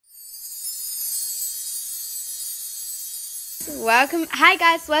Hi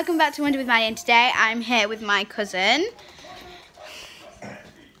guys, welcome back to Wonder with Maddie, and today I'm here with my cousin.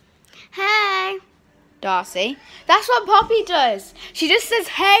 Hey, Darcy. That's what Poppy does. She just says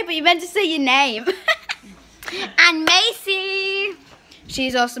hey, but you meant to say your name. And Macy.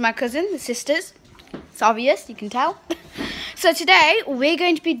 She's also my cousin, the sisters. It's obvious, you can tell. So today we're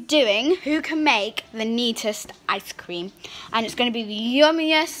going to be doing who can make the neatest ice cream, and it's going to be the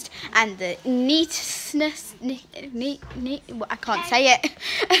yummiest and the neatest. I can't say it.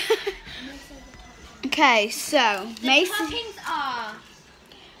 Okay, so The Macy. toppings are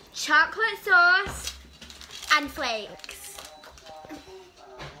chocolate sauce and flakes.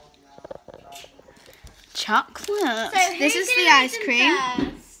 Chocolate. So This is the ice cream.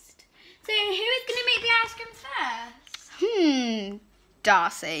 First? So who is going to make the ice cream first?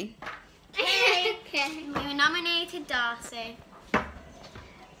 Darcy. Okay. You nominated Darcy.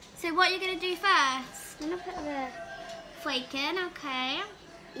 So what are you going to do first? I'm going to put the flake in, okay.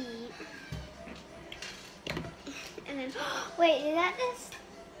 Eat. And then, wait, is that this?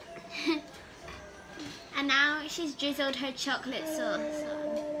 And now she's drizzled her chocolate sauce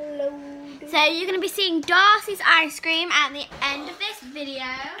on. So you're going to be seeing Darcy's ice cream at the end of this video.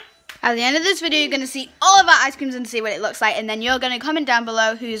 At the end of this video, you're going to see all of our ice creams and see what it looks like, and then you're going to comment down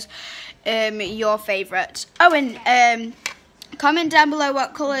below who's your favourite. Oh, and comment down below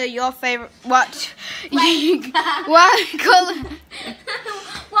what colour your favourite, what colour,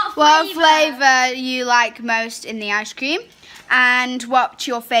 what flavour you like most in the ice cream, and what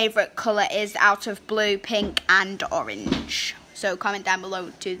your favourite colour is out of blue, pink, and orange. So comment down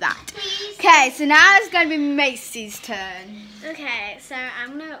below to that. Okay, so now it's going to be Macy's turn. Okay, so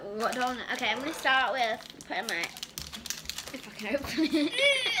I'm gonna I'm gonna start with putting my, if I can open it.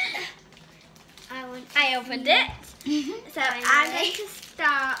 I opened it. So I'm going to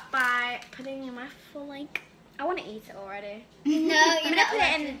start by putting in my full, like, I want to eat it already. No, I'm gonna put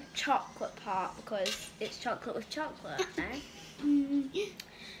it in the chocolate part because it's chocolate with chocolate. No?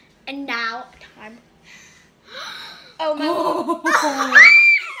 And now time. Oh my god.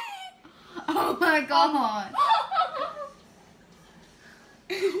 Oh my god.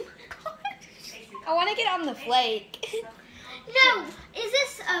 I want to get on the flake. No, is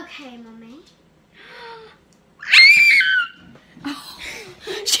this okay, Mummy?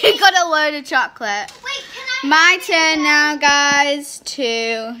 She got a load of chocolate. Wait, can I? My turn now, guys,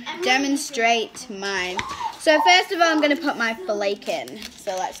 to demonstrate mine. So first of all, I'm going to put my flake in.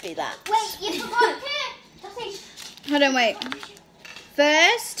 So let's do that. Wait, you forgot to. Hold on, wait.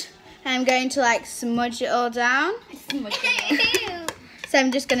 First, I'm going to like smudge it all down. So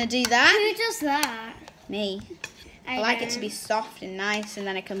I'm just going to do that. Who does that? Me. I like it to be soft and nice, and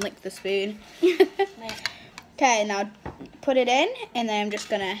then I can lick the spoon. Okay, now put it in, and then I'm just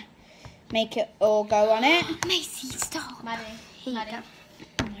going to make it all go on it. Macy, stop. Maddie. Here you go.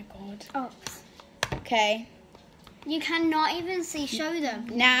 Oh my god. Oh. Okay. You cannot even see. Show them.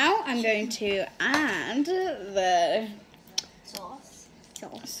 Now I'm going to add the Sauce.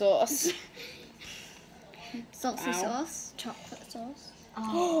 sauce. Salty Ow. sauce. Chocolate sauce.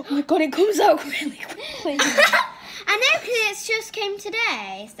 Oh my god, it comes out really quickly. I know, because it's just came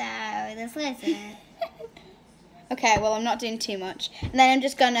today, so there's loads of it. Okay, well, I'm not doing too much. And then I'm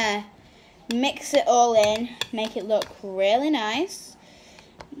just going to mix it all in, make it look really nice.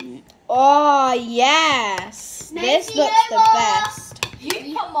 Oh, yes. This looks the best.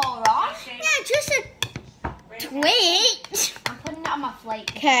 You put more on. Yeah, just a tweet. I'm putting it on my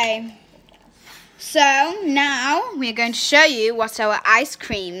flake. Okay. So, now we're going to show you what our ice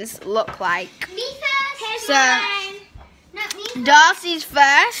creams look like. Me first. Here's So, mine. No, me first. Darcy's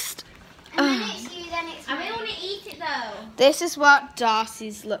first. And then it's you, then it's I mine. really want to eat it though. This is what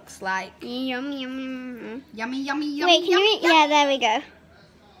Darcy's looks like. Yum, yum. Yummy, yummy, yummy, Wait, can yummy, you eat? Yeah, there we go.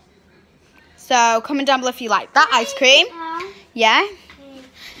 So, comment down below if you like that ice cream. Yeah.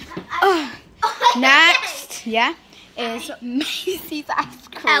 Next, yeah, is Macy's ice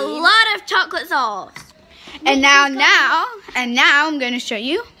cream. A lot of chocolate sauce. And now I'm going to show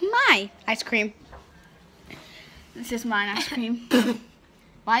you my ice cream. This is mine ice cream.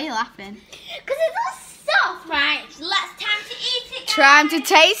 Why are you laughing? Because it's all soft, right? Let's time to eat it, guys. Time to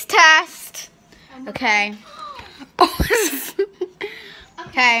taste test. Okay.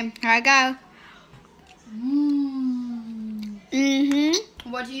 Okay, here I go.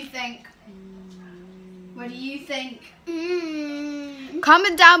 What do you think? What do you think?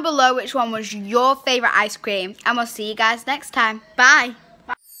 Comment down below which one was your favourite ice cream, and we'll see you guys next time. Bye.